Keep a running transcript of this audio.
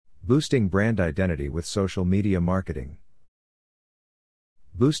Boosting brand identity with social media marketing.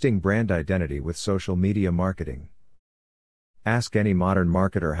 Boosting brand identity with social media marketing. Ask any modern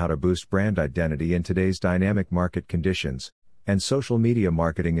marketer how to boost brand identity in today's dynamic market conditions, and social media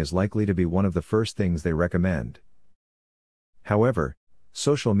marketing is likely to be one of the first things they recommend. However,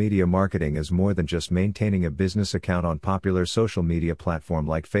 social media marketing is more than just maintaining a business account on popular social media platform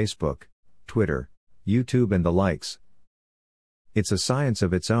like Facebook, Twitter, YouTube and the likes. It's a science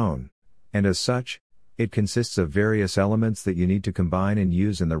of its own, and as such, it consists of various elements that you need to combine and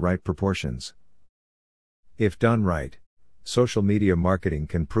use in the right proportions. If done right, social media marketing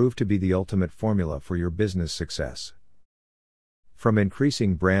can prove to be the ultimate formula for your business success. From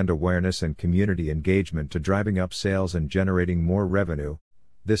increasing brand awareness and community engagement to driving up sales and generating more revenue,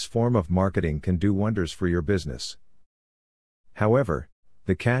 this form of marketing can do wonders for your business. However,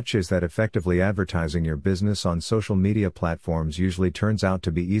 the catch is that effectively advertising your business on social media platforms usually turns out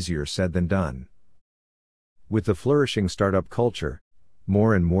to be easier said than done. With the flourishing startup culture,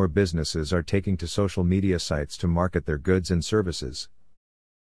 more and more businesses are taking to social media sites to market their goods and services.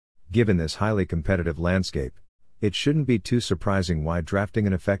 Given this highly competitive landscape, it shouldn't be too surprising why drafting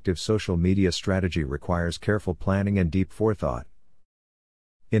an effective social media strategy requires careful planning and deep forethought.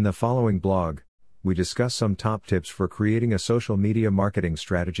 In the following blog, we discuss some top tips for creating a social media marketing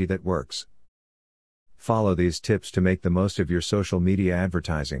strategy that works. Follow these tips to make the most of your social media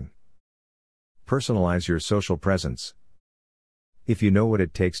advertising. Personalize your social presence. If you know what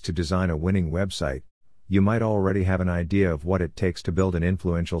it takes to design a winning website, you might already have an idea of what it takes to build an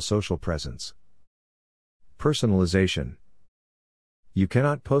influential social presence. Personalization. You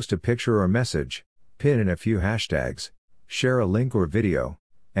cannot post a picture or message, pin in a few hashtags, share a link or video,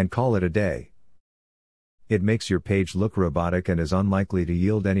 and call it a day. It makes your page look robotic and is unlikely to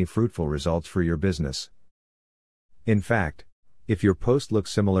yield any fruitful results for your business. In fact, if your post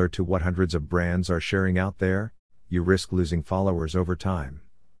looks similar to what hundreds of brands are sharing out there, you risk losing followers over time.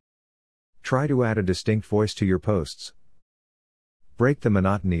 Try to add a distinct voice to your posts. Break the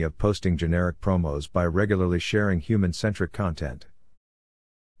monotony of posting generic promos by regularly sharing human-centric content.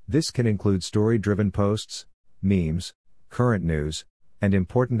 This can include story-driven posts, memes, current news, and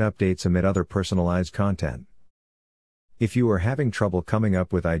important updates amid other personalized content. If you are having trouble coming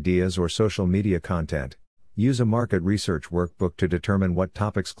up with ideas or social media content, use a market research workbook to determine what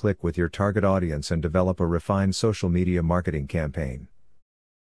topics click with your target audience and develop a refined social media marketing campaign.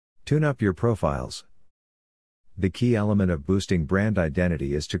 Tune up your profiles. The key element of boosting brand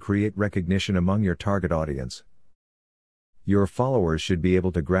identity is to create recognition among your target audience. Your followers should be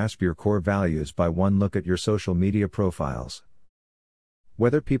able to grasp your core values by one look at your social media profiles.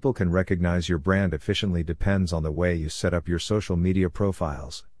 Whether people can recognize your brand efficiently depends on the way you set up your social media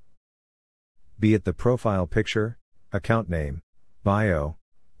profiles. Be it the profile picture, account name, bio,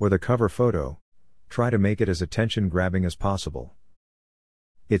 or the cover photo, try to make it as attention-grabbing as possible.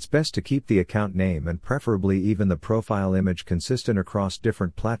 It's best to keep the account name and preferably even the profile image consistent across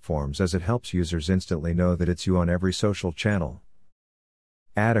different platforms as it helps users instantly know that it's you on every social channel.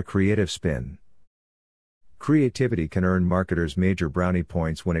 Add a creative spin. Creativity can earn marketers major brownie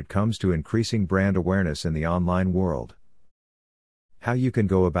points when it comes to increasing brand awareness in the online world. How you can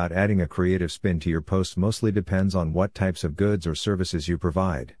go about adding a creative spin to your posts mostly depends on what types of goods or services you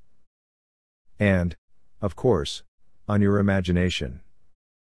provide. And, of course, on your imagination.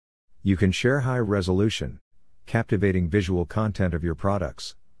 You can share high-resolution, captivating visual content of your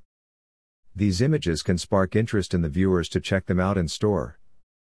products. These images can spark interest in the viewers to check them out in store.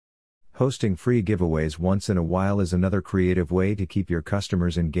 Hosting free giveaways once in a while is another creative way to keep your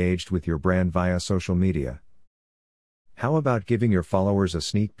customers engaged with your brand via social media. How about giving your followers a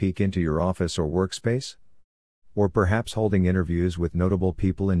sneak peek into your office or workspace? Or perhaps holding interviews with notable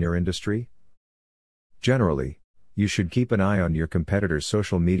people in your industry? Generally, you should keep an eye on your competitors'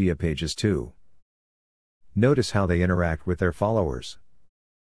 social media pages too. Notice how they interact with their followers.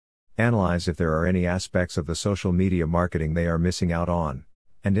 Analyze if there are any aspects of the social media marketing they are missing out on,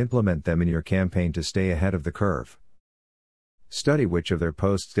 and implement them in your campaign to stay ahead of the curve. Study which of their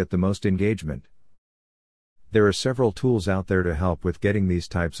posts get the most engagement. There are several tools out there to help with getting these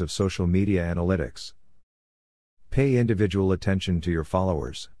types of social media analytics. Pay individual attention to your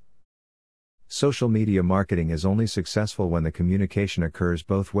followers. Social media marketing is only successful when the communication occurs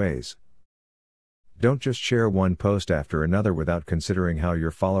both ways. Don't just share one post after another without considering how your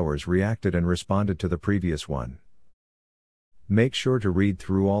followers reacted and responded to the previous one. Make sure to read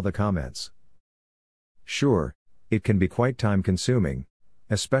through all the comments. Sure, it can be quite time-consuming,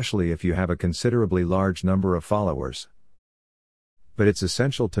 especially if you have a considerably large number of followers. But it's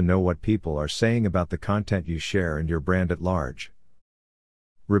essential to know what people are saying about the content you share and your brand at large.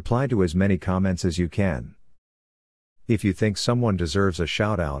 Reply to as many comments as you can. If you think someone deserves a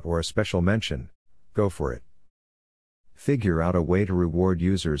shout out or a special mention, go for it. Figure out a way to reward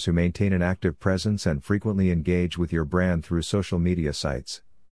users who maintain an active presence and frequently engage with your brand through social media sites.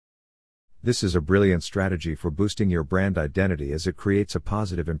 This is a brilliant strategy for boosting your brand identity as it creates a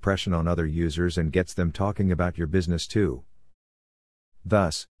positive impression on other users and gets them talking about your business too.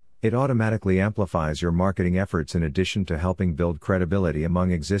 Thus, it automatically amplifies your marketing efforts in addition to helping build credibility among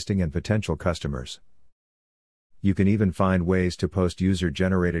existing and potential customers. You can even find ways to post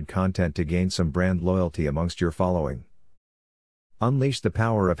user-generated content to gain some brand loyalty amongst your following. Unleash the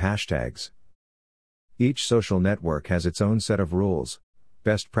power of hashtags. Each social network has its own set of rules,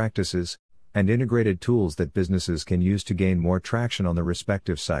 best practices, and integrated tools that businesses can use to gain more traction on the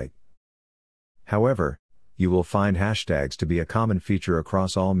respective site. However, you will find hashtags to be a common feature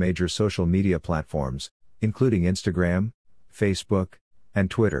across all major social media platforms, including Instagram, Facebook,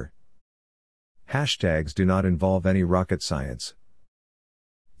 and Twitter. Hashtags do not involve any rocket science.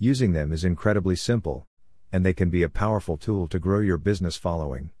 Using them is incredibly simple, and they can be a powerful tool to grow your business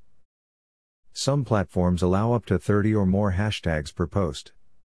following. Some platforms allow up to 30 or more hashtags per post.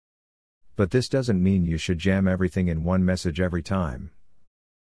 But this doesn't mean you should jam everything in one message every time.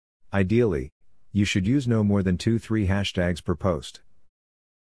 Ideally, you should use no more than 2-3 hashtags per post.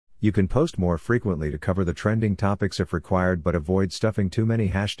 You can post more frequently to cover the trending topics if required, but avoid stuffing too many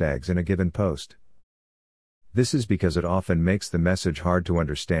hashtags in a given post. This is because it often makes the message hard to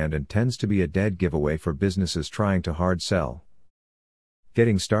understand and tends to be a dead giveaway for businesses trying to hard sell.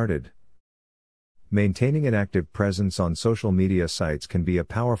 Getting started. Maintaining an active presence on social media sites can be a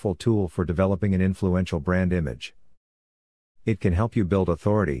powerful tool for developing an influential brand image. It can help you build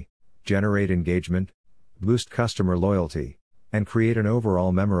authority, generate engagement, boost customer loyalty, and create an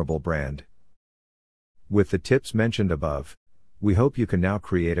overall memorable brand. With the tips mentioned above, we hope you can now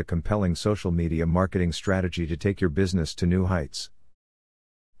create a compelling social media marketing strategy to take your business to new heights.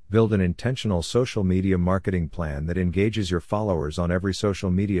 Build an intentional social media marketing plan that engages your followers on every social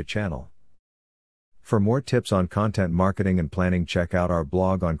media channel. For more tips on content marketing and planning, check out our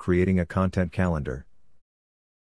blog on creating a content calendar.